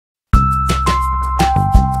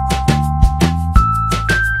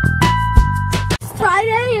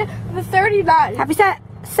already done. Happy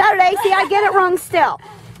Saturday. See, I get it wrong still.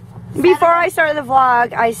 Before I started the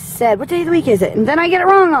vlog, I said, what day of the week is it? And then I get it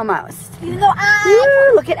wrong almost. You know,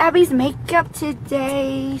 Woo, look at Abbie's makeup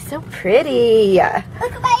today. So pretty. Look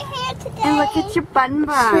at my hair today. And look at your bun.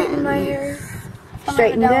 Straighten my hair.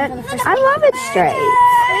 Straightened it. I love it straight.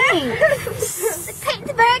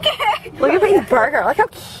 Peyton's burger. Look at Peyton's burger. Look how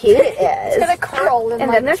cute it is. It's gonna curl in and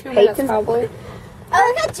like then there's 2 minutes, Peyton's. probably.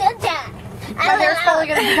 Oh, look at Ginger. My hair's probably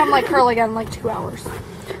gonna become like curl again in like 2 hours.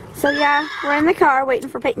 So yeah, we're in the car waiting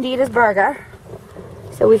for Peyton to eat his burger.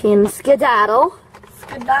 So we can skedaddle.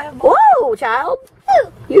 Skedaddle. Whoa, child.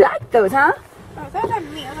 You like those, huh? Oh, that was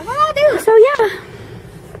me. I was like, what do I do? So yeah,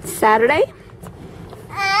 Saturday.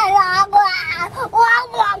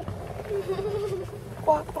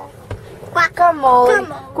 Guacamole.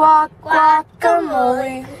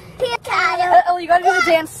 Guacamole. Ellie, you gotta do the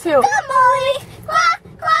dance too. Guacamole.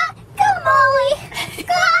 Guacamole.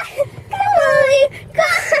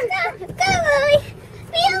 Guacamole.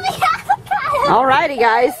 We only have avocado. Alrighty,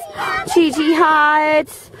 guys. Chi-Chi hot.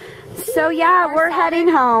 So yeah, we're heading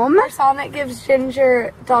home. Our Sonic gives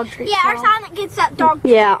Ginger dog treats. Yeah, our Sonic gets that dog.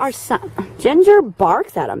 Yeah, our son. Ginger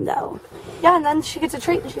barks at him though. Yeah, and then she gets a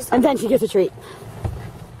treat, and she's like, And then she gets a treat.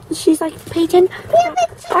 She's like, Peyton,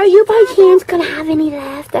 are you by chance gonna have any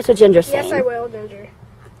left? That's what Ginger's saying. yes, I will, Ginger.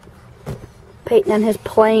 Peyton and his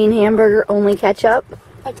plain hamburger, only ketchup.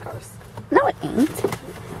 That's gross. No, it ain't.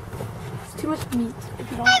 It's too much meat. If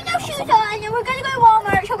you don't I have no shoes on, and we're gonna go to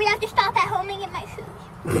Walmart, so we have to stop at home and get my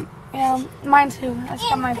shoes. Yeah, mine too. I just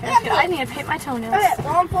got my basket. I need to paint my toenails.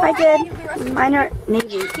 I did. Mine are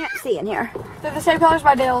navy. You can't see in here. They're the same color as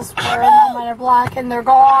my nails, but now mine are black, and they're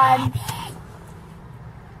gone.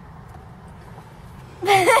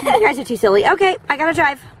 You guys are too silly. Okay, I gotta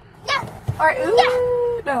drive. Yeah. Or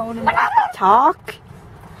ooh, no. Talk.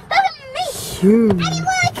 That's me. Shoot. Abbie,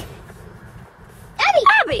 look. Abbie.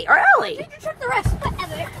 Abbie or Ellie, You took the rest.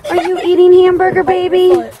 Whatever. are you eating hamburger,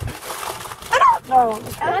 baby? No.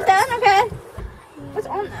 I'm not done. Okay. What's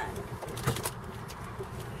on that?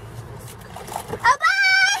 Oh,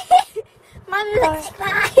 bye. Mommy looks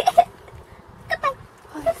bye. Goodbye.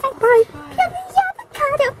 Bye.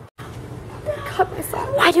 Avocado.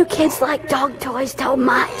 Why do kids like dog toys so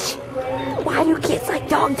much? Why do kids like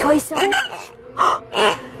dog toys so much?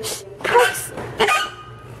 Shh, guys.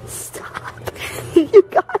 Stop. You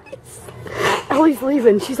guys. Ellie's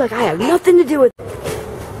leaving. She's like, I have nothing to do with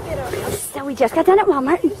it. So we just got done at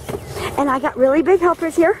Walmart. And I got really big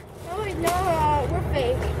helpers here. No, we're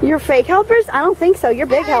fake. You're fake helpers? I don't think so. You're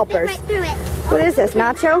big helpers. Right through it. What is this,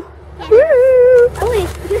 nacho? Yeah. Woo! Oh, wait.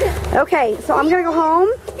 Okay, so I'm gonna go home.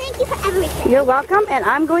 Thank you for everything. You're welcome, and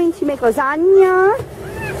I'm going to make lasagna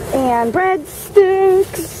and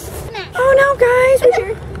breadsticks. Oh no,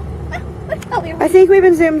 guys! I think we've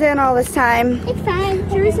been zoomed in all this time. It's fine.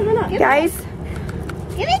 Should we sum it up? Guys,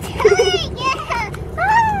 Give it to me. Yeah.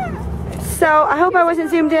 Ah. so I hope I wasn't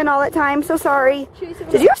zoomed in all that time, so sorry.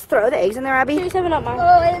 Did you just throw the eggs in there, Abbie? 7 up, Mom. Oh,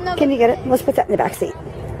 I didn't know. Can you get it? Let's put that in the back seat.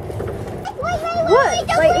 Wait,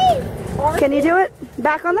 don't leave. Can you do it?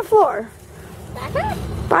 Back on the floor. Back up.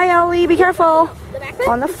 Bye, Ellie. Be careful. The back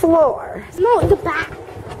On the floor. No, the back.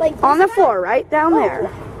 Like On the floor, right down there.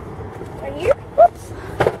 right here. Whoops.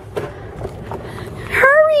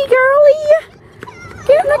 Hurry, girlie.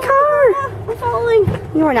 Get in the car. I'm falling.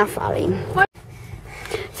 You are not falling.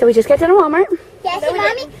 So we just got done at Walmart. Yes, and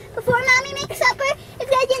Mommy, before Mommy makes supper, if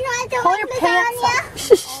you didn't know, I don't Pull like your pants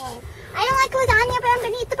lasagna. I don't like lasagna, but I'm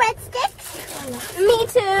gonna eat the breadsticks. Me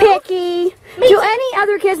too. Picky. Do any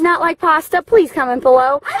other kids not like pasta? Please comment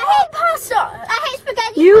below. I hate pasta. I hate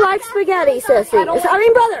spaghetti. You like spaghetti, sissy. I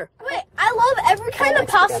mean, brother. Wait, I love every kind of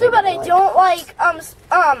pasta, but I don't like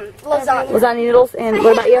lasagna. Lasagna noodles. And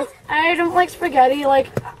what about you? I don't like spaghetti like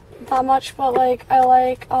that much, but like I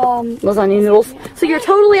like Lasagna noodles. So you're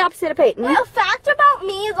totally opposite of Peyton. A fact about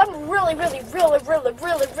me is I'm really picky.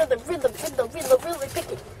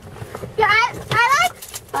 Yeah, I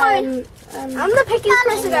like. I'm the pickiest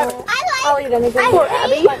person ever. I'll eat anything. Poor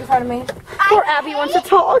Abbie. Right in front of me. Poor Abbie wants to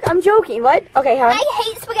talk. I'm joking. What? Okay, huh? I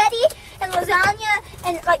hate spaghetti and lasagna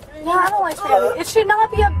and like. No, I don't like spaghetti. It should not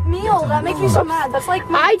be a meal. That makes me so mad. That's like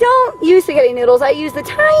I don't use spaghetti noodles. I use the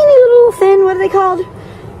tiny little thin, what are they called?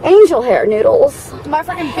 Angel hair noodles. my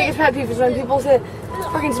freaking biggest pet peeve is when people say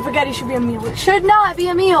freaking spaghetti should be a meal. It should not be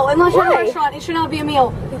a meal unless you're at a Why? restaurant. It should not be a meal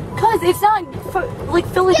because it's not like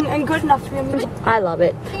filling and good enough to be a meal. I love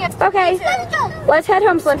it. Okay, let's head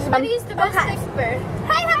home, Slim. He's the best bird.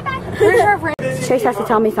 Where's our Chase has to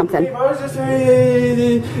tell me something. If I was just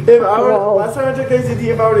if I would, last time I took ACT,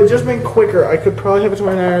 if I would have just been quicker, I could probably have it to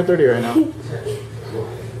an hour 30 right now.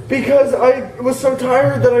 Because I was so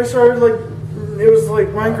tired that I started like, it was like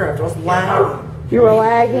Minecraft. I was lagging. You were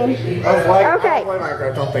lagging. I was lagging. Okay. I don't play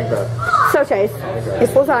Minecraft. Don't think that. So Chase,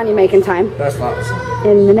 it's lasagna making time. That's not the same.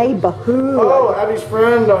 In the neighborhood. Oh, Abbie's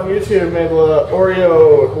friend on YouTube made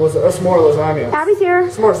Oreo was a s'more lasagna. Abbie's here.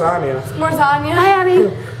 S'more lasagna. Lasagna. Hi, Abbie.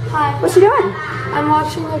 Hi. What's she doing? I'm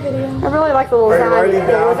watching a video. I really like the Are you writing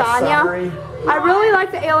down lasagna. sorry? I really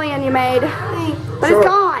like the alien you made, but Sure. it's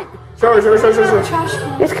gone. Sorry. Trash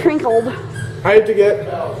can. It's crinkled. I had to get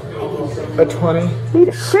a 20. Need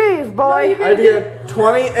a shave, boy. I had to get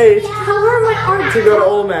 28 Tell her my art. to go to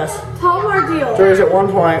Ole Miss. Tell her our deal. There was at one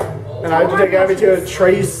point, and I had to take Abbie to a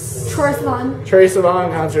Trace Triathlon.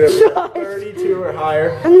 Savon concert at 32 or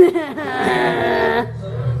higher.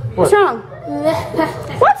 What's wrong?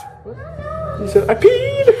 What? He said, I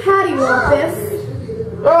peed. How do you want this?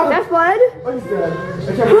 Oh, That's blood? he's dead.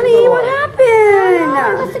 Honey, what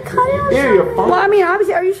happened? Ew, you're Well, fine. I mean,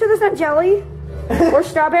 obviously, are you sure that's not jelly? Or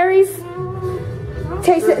strawberries?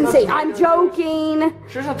 Taste it and see. I'm joking.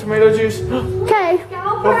 Sure, it's not tomato juice. Okay,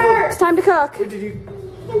 Albert! it's time to cook. Did you?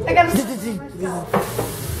 I gotta.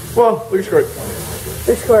 Well, look at squirt.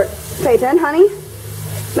 Your squirt. Peyton, honey,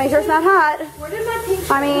 make sure it's not hot. Where did my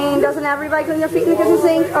pink? I mean, doesn't everybody clean their feet in the kitchen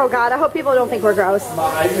sink? Oh God, I hope people don't think we're gross.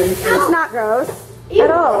 It's not gross at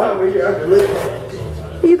all. Are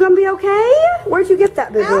you gonna be okay? Where'd you get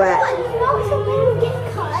that boo-boo at?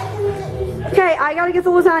 Okay, I gotta get the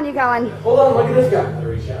lasagna going. Hold on, look at this guy.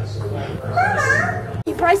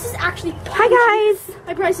 Bryce is actually Hi guys.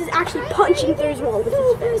 My Bryce is actually punching through his wall with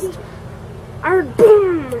his fist. I heard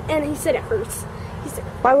boom, and he said it hurts. He said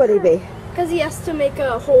Why would he be? because he has to make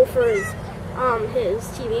a hole for his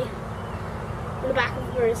TV. In the back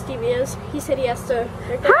of where his TV is. He said he has to.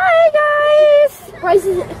 Hi guys. Bryce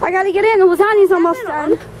is I gotta get in. The lasagna's almost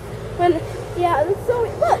done. yeah. That's so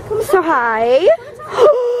look. Come So hi.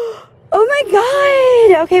 Oh my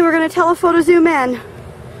God. Okay, we're gonna telephoto zoom in.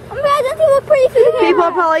 Oh my God, doesn't look pretty for the People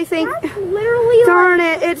camera. probably think, That's literally darn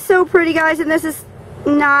it, it's so pretty, guys, and this is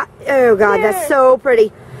not. Oh God, that's so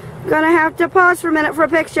pretty. Gonna have to pause for a minute for a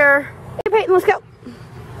picture. Hey Peyton, let's go.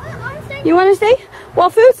 You want to stay? Well,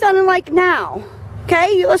 food's done in like now.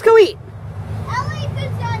 Okay, let's go eat. Ellie,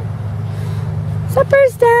 food's done.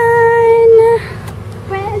 Supper's done.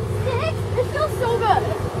 Breadsticks. It smells so good.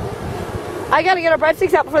 I gotta get our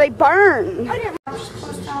breadsticks out before they burn.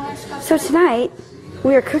 So tonight,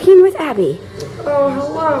 we are cooking with Abbie. Oh,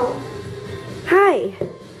 hello. Hi.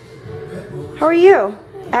 How are you?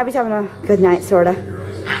 Abbie's having a good night, sorta.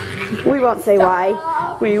 We won't say why.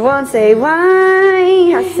 We won't say why.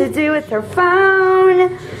 Has to do with her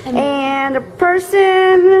phone and a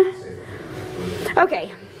person.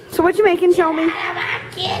 Okay, so what you making? Show me.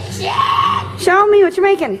 Show me what you're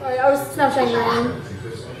making. Sorry, I was Snapchatting Ryan.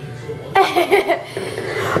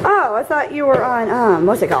 Oh, I thought you were on,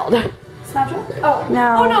 what's it called? Snapchat? Oh.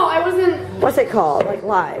 No. Oh no, I wasn't. What's it called? Like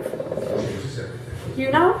live.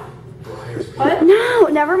 You know? What? No,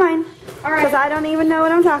 never mind. Alright. Because I don't even know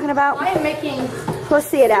what I'm talking about. I am making Let's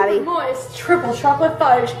see it, Abbie. moist triple chocolate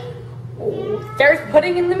fudge. There's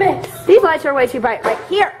pudding in the mix. These lights are way too bright. Right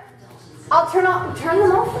here. I'll turn them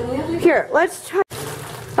off when you have to. Here, let's try.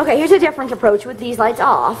 Okay, here's a different approach with these lights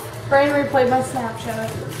off. Brain replayed my Snapchat.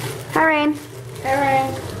 Hi, Rain. Hey,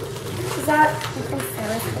 Rain. Is that?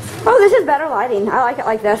 Oh, this is better lighting. I like it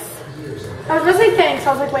like this. I was gonna say thanks.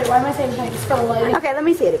 I was like, wait, why am I saying thanks for the lighting? Okay, let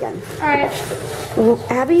me see it again. Alright. Ooh,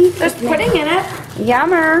 Abbie. There's pudding in it.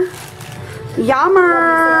 Yummer.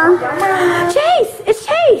 Yummer. Chase, it's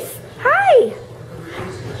Chase. Hi.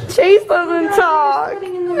 Chase doesn't talk.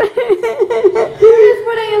 Pudding in the mix. There is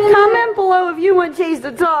pudding in the mix. Comment below if you want Chase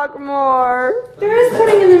to talk more. There is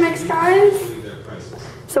pudding in the mix, guys.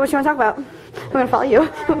 So what you want to talk about? I'm going to follow you.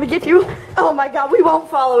 I'm going to get you. Oh my God, we won't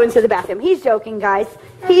follow into the bathroom. He's joking, guys.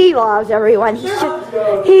 He loves everyone.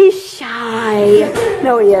 He's shy.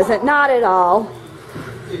 No, he isn't. Not at all.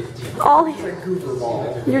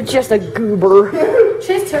 You're just a goober.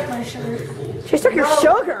 Chase took my shirt. She took your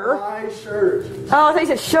sugar. My shirt. Oh, I thought you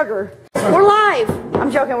said sugar. We're live.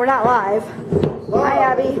 I'm joking. We're not live. Hi,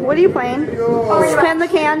 Abbie. What are you playing? Spin the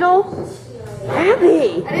candle.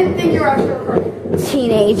 Abbie. I didn't think you were actually recording.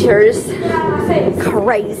 Teenagers. Yeah, my face.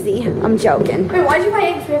 Crazy. I'm joking. Wait, why'd you buy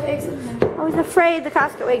eggs? We have eggs in there. I was afraid the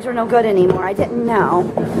Costco eggs were no good anymore. I didn't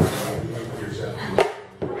know.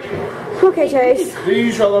 Okay, Chase. Did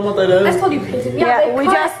you show them what they did? I told you, Peyton. Yeah, they we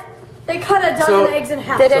cut, just- They cut a dozen So- eggs in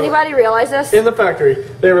half. Did anybody realize this? In the factory,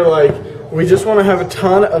 they were like, we just want to have a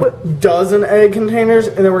ton of dozen egg containers,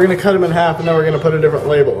 and then we're going to cut them in half, and then we're going to put a different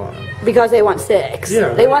label on them. Because they want 6.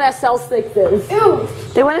 Yeah. They want to sell 6s.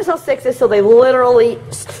 Ew. They want to sell 6s, so they literally.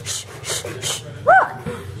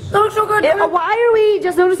 Look. looks so good. Why are we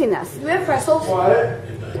just noticing this? Do we have pretzels? What?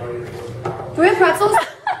 Do we have pretzels?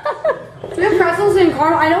 Do we have pretzels in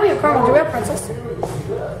caramel? I know we have caramel. Do we have pretzels?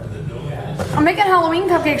 I'm making Halloween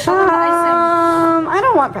cupcakes. Show them the icing. I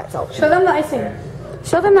don't want pretzels. Show them the icing.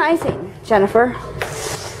 Show them the icing, Jennifer.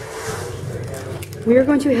 We are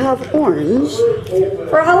going to have orange.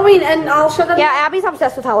 For Halloween, and I'll show them. Yeah, Abby's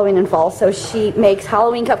obsessed with Halloween and fall, so she makes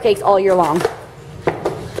Halloween cupcakes all year long.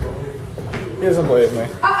 He doesn't believe me.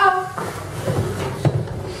 Uh-oh.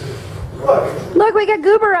 Look, we got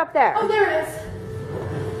Goober up there. Oh, there it is.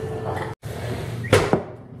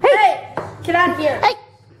 Hey! Get out of here. Hey!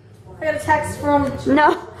 I got a text from...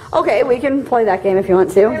 No. Okay, we can play that game if you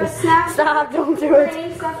want to. I got a snack. Stop, don't do it.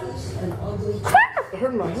 It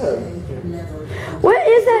hurt my head. What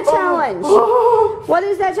is that challenge? What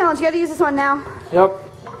is that challenge? You gotta use this one now. Yep.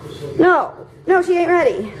 No. No, she ain't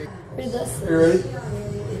ready. Read this. You ready?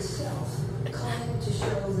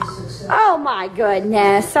 Oh my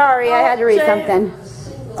goodness. Sorry, I had to read Jay. something.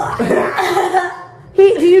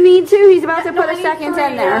 Do you need to? He's about to put a second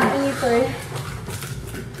in there. I need 3.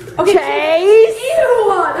 Okay. Chase!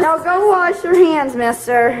 Ew! Now go wash your hands,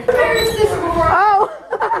 mister. Where is this before? Oh!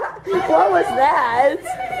 What was that?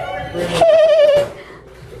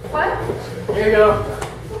 What? Here you go.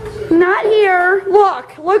 Not here.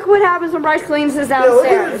 Look what happens when Bryce cleans this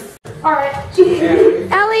downstairs. Alright.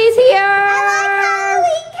 Ellie's here!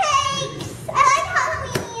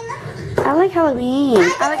 I like Halloween.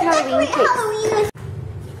 I like Halloween cakes.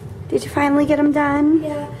 Did you finally get them done?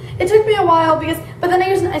 Yeah. It took me a while but then I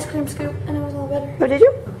used an ice cream scoop and it was all better. Oh, did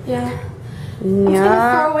you? Yeah. I'm just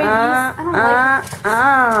gonna throw away these.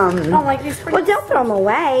 I don't like these. Well, don't throw them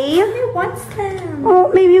away. Who wants them? Well,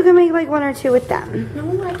 maybe you can make like 1 or 2 with them.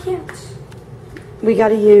 No, I can't. We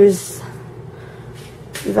gotta use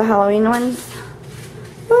the Halloween ones.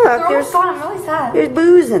 Look, They're almost gone. I'm really sad. there's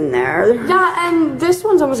booze in there. Yeah, and this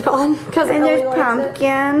one's almost gone. And there's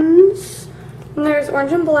pumpkins. And there's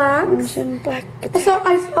orange and black. Orange and black. I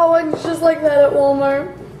saw one just like that at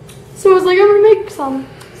Walmart. So I was like, I'm gonna make some.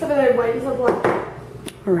 Except that they're white instead of black.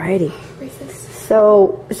 Alrighty. Racist.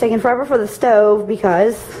 So it's taking forever for the stove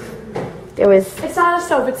because there was It's not a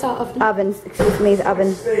stove, it's an oven. ovens. Excuse me, the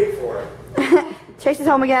oven. Steak for it. Chase is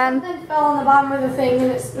home again. And then fell on the bottom of the thing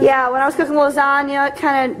and it's... Yeah, when I was cooking lasagna, it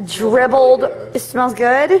kind of dribbled. It smells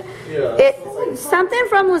good. Yeah. Something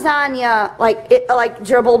from lasagna,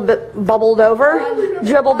 bubbled over,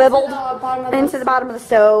 bibbled into the bottom of the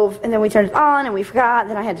stove, and then we turned it on, and we forgot.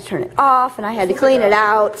 Then I had to turn it off, and I had to clean it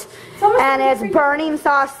out. And it's burning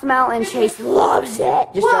sauce smell, and Chase loves it.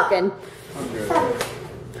 Just joking.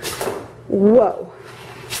 Whoa.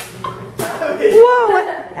 Whoa!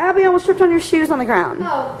 Abby almost tripped on your shoes on the ground.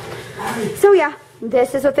 Oh, So yeah,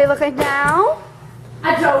 this is what they look like now.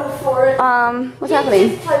 I dove for it. What's happening?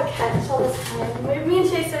 Chase played catch all this time. Me and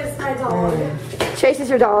Chase is my dog. Chase is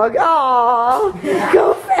your dog. Aww.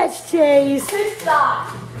 Go fetch Chase.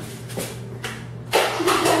 Stop.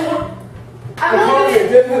 I told you, it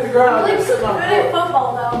didn't hit the ground. I'm It's sitting on good the at floor.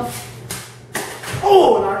 football though.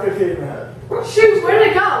 Oh, knocked your kid in the head. Shoot, where did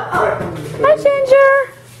it go? Oh. Hi,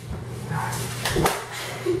 Ginger.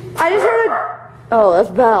 I just heard a... Oh, that's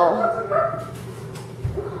Belle.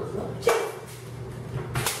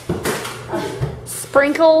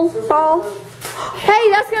 Sprinkle ball. Hey,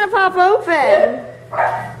 that's gonna pop open.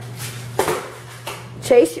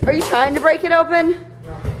 Chase, are you trying to break it open?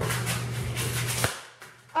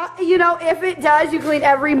 You know, if it does, you clean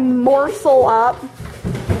every morsel up.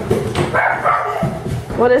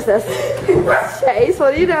 What is this? Chase,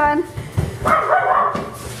 what are you doing?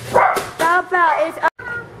 Stop that. It's up.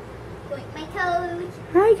 Point my toes.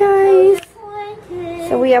 Hi, guys. Pointed.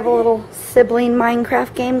 So we have a little sibling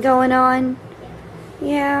Minecraft game going on.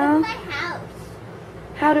 Yeah. My house.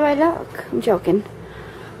 How do I look? I'm joking.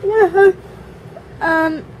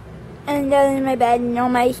 And then in my bed and all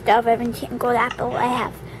my stuff, everything tangled apple. I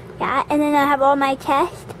have that, and then I have all my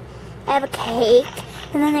chest. I have a cake,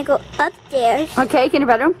 and then I go upstairs. A cake in your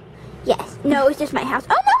bedroom? Yes. No, it's just my house.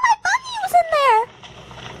 Oh no, my bunny was in there.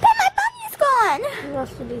 But my bunny's gone. It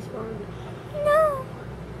has to be spawned. No.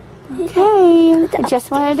 Okay. I just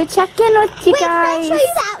wanted to check in with you Wait, can I guys. show you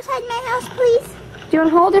the outside my house, please? Do you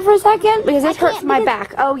want to hold it for a second? Because this I hurts can't my because-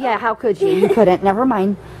 back. Oh yeah, how could you? You couldn't. Never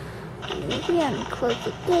mind. Yeah, close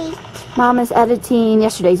the gate. Mom is editing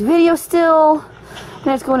yesterday's video still. And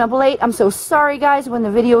it's going up late. I'm so sorry, guys, when the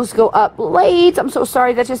videos go up late. I'm so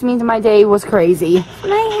sorry. That just means my day was crazy.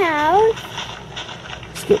 My house.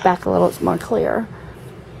 Just get back a little. It's more clear.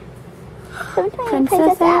 Sometimes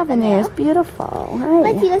Princess Avenue is beautiful.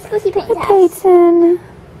 Hi. Let's go see Peyton's house. Peyton.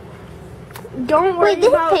 Don't worry Wait, this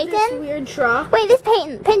is about this Peyton? weird truck. Wait, this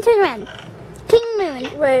Peyton. Peyton, turn around. King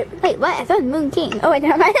Moon. Wait. Wait, what? I thought Moon King. Oh, wait,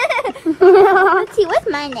 never mind. Let's see, what's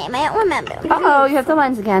my name? I don't remember. Uh-oh, you have the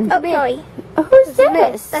lens again. Oh, sorry. Who's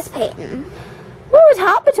this? That's Peyton. What was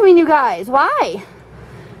hot between you guys? Why?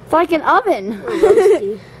 It's like an oven.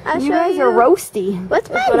 I'll You show guys you. are roasty. What's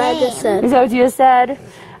my What name? I just said. Is that what you just said?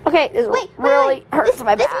 Okay, this Wait, really hurts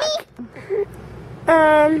my this back. me?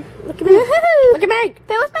 Look at me. Look at me.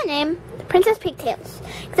 That was my name. Princess Pigtails.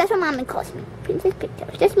 Because that's what Mama calls me. Princess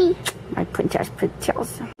Pigtails. That's me. My princess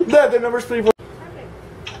pigtails. Dad, the number's 3.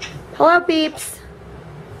 Hello, peeps.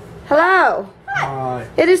 Hello. Hi.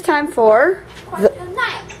 It is time for... Question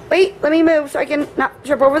night. Wait, let me move so I can not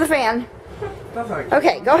trip over the fan. That's not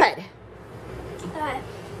Okay, go ahead.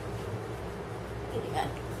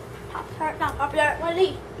 Pop-Tart, not Pop-Tart. What are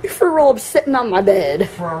these? You're for roll sitting on my bed.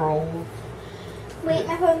 Furl. Wait,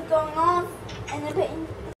 my phone's going off. And then putting...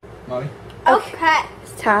 Money. Okay.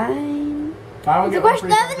 It's time. I will The get one question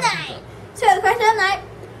free of the night. So the question of the night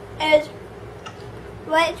is,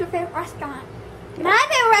 what is your favorite restaurant? My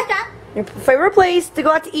favorite restaurant. Your favorite place to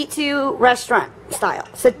go out to eat to, restaurant style.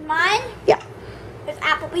 So, Mine yeah. is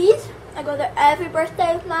Applebee's. I go there every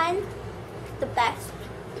birthday of mine. It's the best.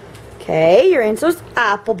 Okay, your answer's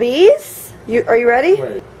Applebee's. Are you ready?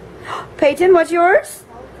 Wait. Peyton, what's yours?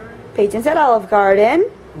 Peyton's at Olive Garden.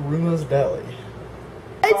 Ruma's Deli.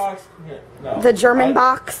 Box. No. The German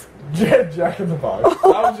box. Jack in the Box. I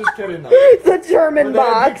was just kidding. The German But they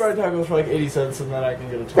have deep box. fried tacos for like 80 cents and then I can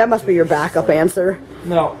get a That must be your backup answer.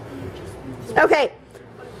 No. Okay.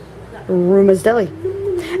 Ruma's Deli.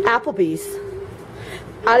 Applebee's.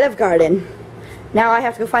 Olive Garden. Now I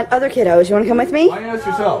have to go find other kiddos. You want to come with me? Why don't you ask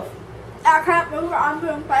yourself? I can't move. I'm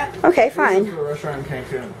doing fine. Okay, This fine. is a restaurant in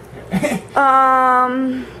Cancun.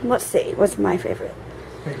 Let's see. What's my favorite?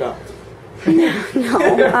 McDonald's.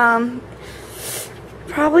 No.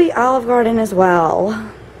 Probably Olive Garden as well.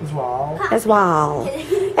 As well. As well.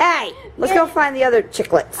 Hey, let's go find the other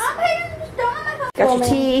chiclets. Got your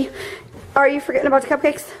tea. Are you forgetting about the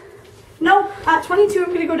cupcakes? No, at 22,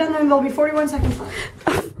 I'm gonna go down there and there'll be 41 seconds left.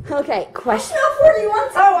 Okay, question.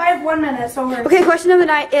 Oh, I have 1 minute, so we're... Okay, question of the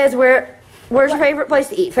night is where's your favorite place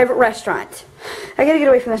to eat? Favorite restaurant? I gotta get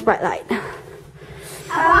away from this bright light.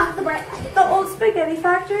 The old spaghetti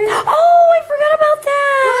factory. Oh, I forgot about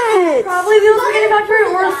that. Probably the old spaghetti factory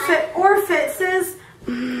or Fitz's.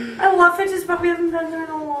 I love Fitz's, but we haven't been there in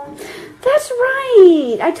a long time. That's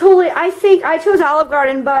right. I think I chose Olive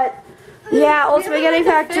Garden, but yeah, Old Spaghetti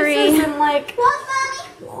Factory. In like What,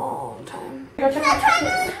 Mommy? long time. Go check out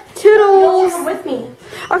Fitz's. Toodles. Come with me.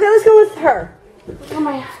 Okay, let's go with her. Oh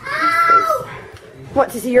my. Ow! What,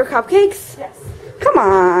 to see your cupcakes? Yes. Come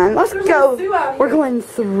on, let's go. zoo out here. We're going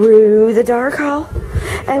through the dark hall,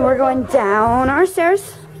 and we're going down our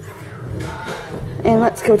stairs. And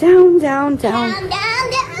let's go down, down, down. Down,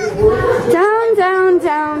 down, down. Down, down,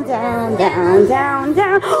 down, down, down, down,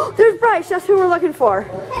 down. There's Bryce, that's who we're looking for.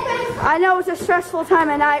 I know it's a stressful time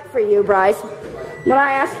of night for you, Bryce. When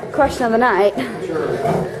I ask the question of the night,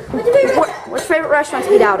 what's your favorite restaurant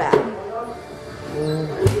to eat out at?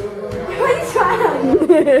 What are you trying?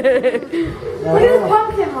 Look at this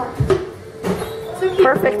pumpkin one. So cute.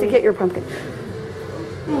 Perfect to get your pumpkin.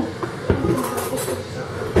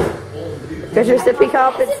 There's your sippy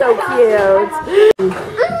cup, it's so cute.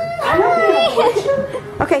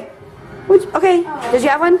 Okay. Okay, did you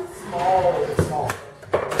have one?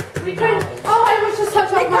 We could. Oh, I was just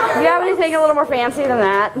touching my. Do you have anything a little more fancy than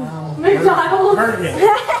that? McDonald's.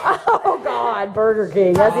 Oh God, Burger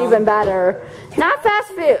King, that's even better. Not fast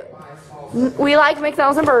food. We like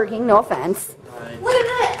McDonald's and Burger King, no offense. Look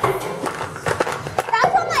at this.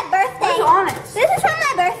 That's on my birthday. What's on it? This is from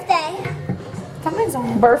my birthday. Something's on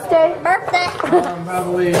it. Birthday? Birthday.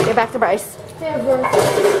 Probably. Get back to Bryce.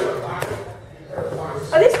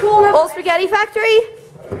 Are these cool enough? Old Spaghetti Factory?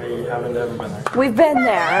 We haven't ever been there. We've been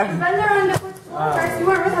there. Been there on different floors. You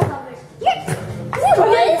weren't with us on this. Yes. Yeah, you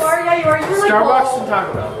are. Yeah, you are. You were like Starbucks and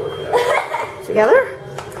Taco Bell. Together?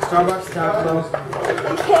 Starbucks, Taco Bell.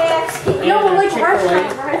 KFC. No, but like Chick-fil-A.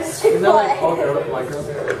 restaurant. Is that like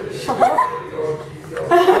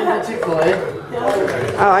Chick-fil-A?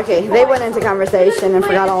 Oh, okay. They went into conversation and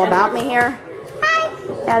forgot all about me here.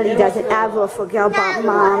 Ellie doesn't ever forget about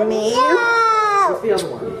mommy. What's the other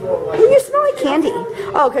one? You smell like candy.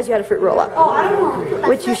 Oh, because you had a fruit roll up. Oh, I don't know.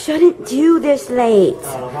 Which you shouldn't do this late.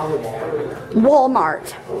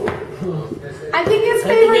 Walmart. I think his I think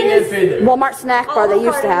favorite they did is. say there. Walmart snack bar they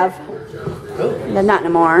used to have. But not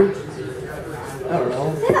anymore. I don't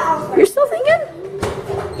know. You're still thinking?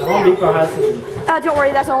 The Home Depot has some. Don't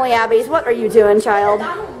worry, that's only Abbie's. What are you doing, child?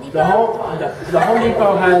 The Home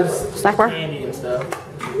Depot has Snack bar? candy in stuff.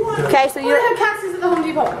 Okay, so you have cactus at the Home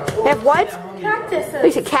Depot. have what? Cactuses. We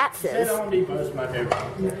said cactus. Home Depot is my favorite.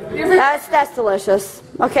 That's delicious.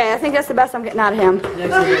 Okay, I think that's the best I'm getting out of him.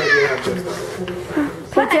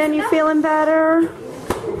 Peyton, you feeling better?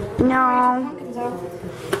 No.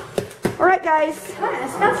 Alright guys.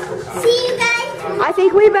 See you guys. I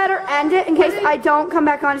think we better end it in case I don't come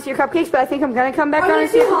back on to see your cupcakes, but I think I'm gonna come back on to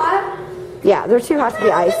see your hot? Yeah, they're too hot to be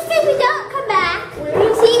iced. If we don't come back,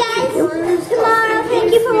 see you guys tomorrow.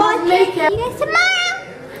 Thank you for watching. See you guys tomorrow.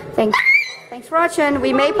 Thanks for watching.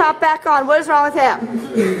 We may pop back on. What is wrong with him?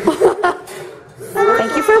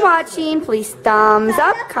 Thank you for watching. Please thumbs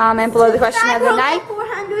up, comment below the question of the night.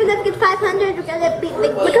 400, let's get 500. We're gonna be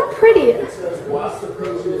big. Look how pretty it is.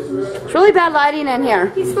 It's really bad lighting in here.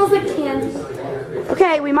 He smells like candy.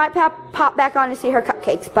 Okay, we might pop back on to see her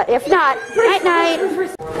cupcakes, but if not, night night.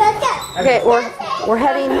 Let's go. Okay, we're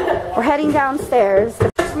heading downstairs.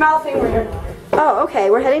 Mouthing over here. Oh, okay,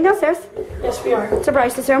 we're heading downstairs Yes, we are. to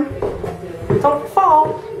Bryce's room. Don't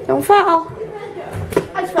fall. Don't fall.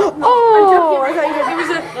 I fell. No, Oh, I'm joking.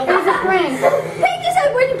 It was a prank. Hey, just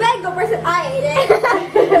said, where'd your bag go? Versus I ate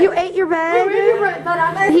it. You ate your bag?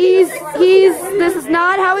 This This is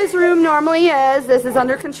not how his room normally is. This is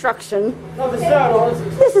under construction. No, this is not all.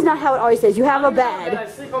 This is not how it always is. You have a bed. I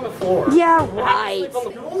sleep on the floor. Yeah, right.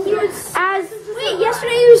 Wait,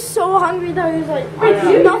 yesterday he was so hungry that he was like,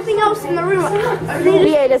 nothing else in the room.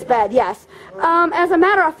 We ate his bed, yes. As a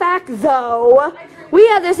matter of fact, though, we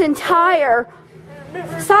had this entire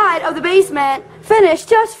side of the basement finished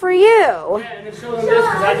just for you. And then show them this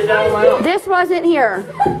because I did that on my own. This wasn't here.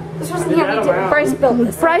 This wasn't here. Bryce built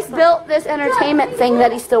this. Bryce built this entertainment thing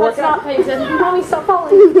that he's still working on. Stop, Peyton. Mommy, stop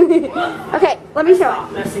falling. Okay, let me show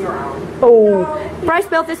it. Messing around. Oh, Bryce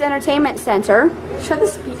built this entertainment center Shut the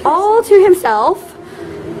speaker. all to himself.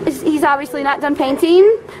 He's obviously not done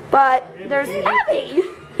painting, but there's Abbie.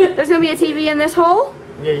 There's gonna be a TV in this hole.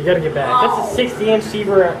 Yeah, you gotta get back. That's a 60-inch TV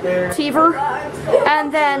right there. TV.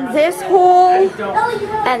 And then this hole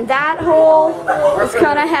and that hole is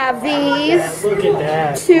gonna have these. Look at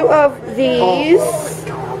that. Two of these.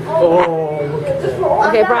 Oh, look at that.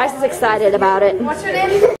 Okay, Bryce is excited about it. What's your name?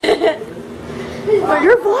 You're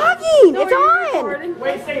vlogging. It's on.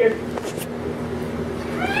 Wait, say it.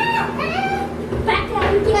 Back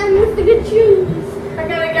out again with the good shoes.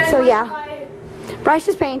 So yeah, Bryce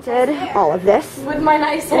just painted all of this. With my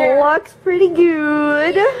nice hair. Looks pretty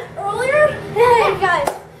good. Earlier, hey guys,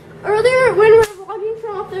 earlier when we were vlogging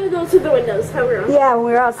from up there, those are the windows that we're on. Yeah, when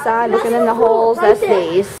we were outside looking in the holes, that's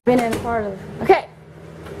these. Been in part of. Okay,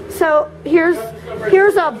 so here's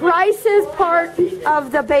a Bryce's part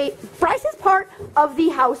of the Bryce's part of the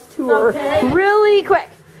house tour. Okay. Really quick.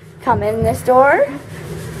 Come in this door.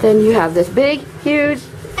 Then you have this big, huge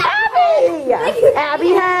Abbie. Abbie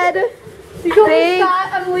head.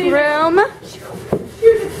 Big room.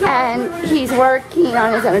 And he's working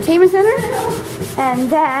on his entertainment center. And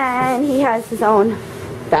then he has his own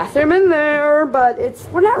bathroom in there, but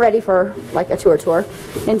we're not ready for like a tour.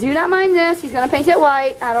 And do not mind this, he's gonna paint it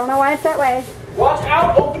white. I don't know why it's that way. Watch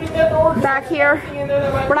out, opening that door. Back here,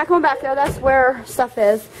 we're not going back there, that's where stuff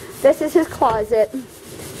is. This is his closet.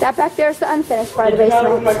 That back there is the unfinished part of the Not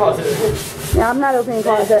open my basement. closet. Yeah, I'm not opening the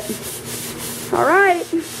closet. All right,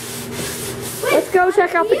 let's go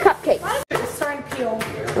check out the cupcakes. It's starting to peel.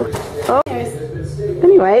 Oh.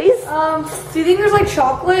 Anyways, Do you think there's like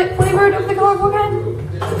chocolate flavored of the colorful kind?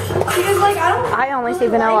 Because like I only see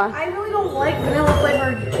vanilla. I really don't like vanilla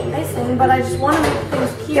flavored icing, but I just want to make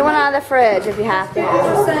things cute. Get one out of the fridge if you have to.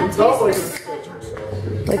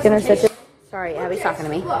 50% We're gonna set it. Sorry, Abbie's talking to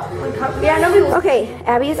me. Yeah, nobody will. Okay,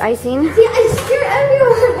 Abbie is icing. See, I scare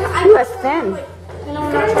everyone. Ooh, that's thin. I know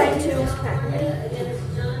I'm not trying to.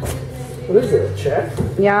 What is it, a check?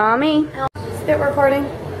 Yummy. Is it recording?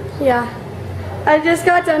 Yeah. I just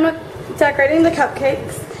got done with decorating the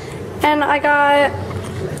cupcakes, and I got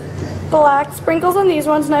black sprinkles on these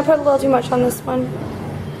ones, and I put a little too much on this one.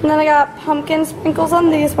 And then I got pumpkin sprinkles on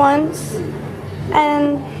these ones,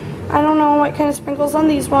 and I don't know what kind of sprinkles on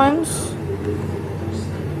these ones.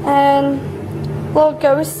 And little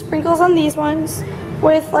ghost sprinkles on these ones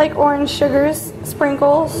with like orange sugars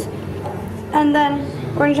sprinkles, and then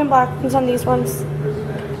orange and black ones on these ones.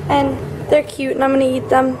 And they're cute, and I'm gonna eat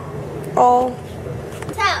them all.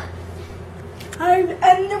 So, I'm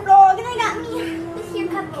in the vlog, and I got me this here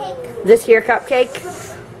cupcake. This here cupcake.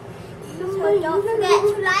 So don't forget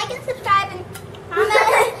to like and subscribe and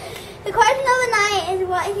comment. The question of the night is,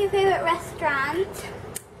 what is your favorite restaurant?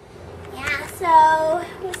 Yeah, so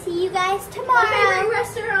we'll see you guys tomorrow. My favorite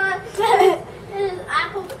restaurant is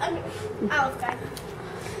Olive Garden.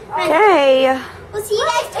 Okay. We'll see you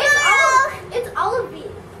guys tomorrow. It's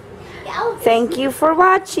Thank you for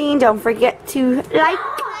watching. Don't forget to like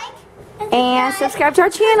and subscribe to our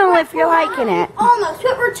channel if you're liking it. Almost,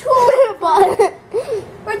 but we're 2 away from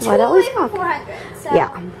we're 2 away from 400. So.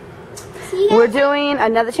 Yeah. See you guys. We're doing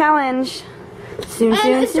another challenge. Soon,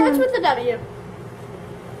 And it starts soon. with the W.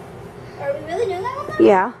 Are we really doing that one?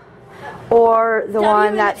 Yeah. Or the W one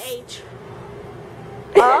and that's... H.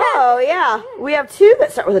 Oh, yeah. We have 2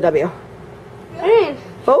 that start with a W. I mean,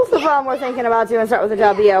 Both of them we're thinking about doing start with a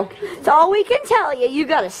W. It's all we can tell you. You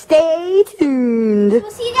gotta stay tuned. We'll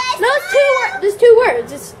see you guys no, it's 2 words. There's 2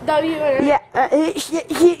 words. It's W and Yeah.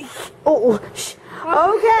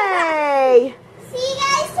 Okay. See you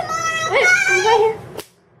guys tomorrow. Wait, Bye. right here.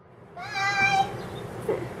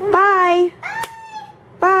 Bye. Bye.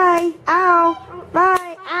 Bye. Ow.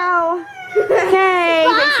 Bye. Ow. Okay.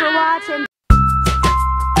 Thanks for watching.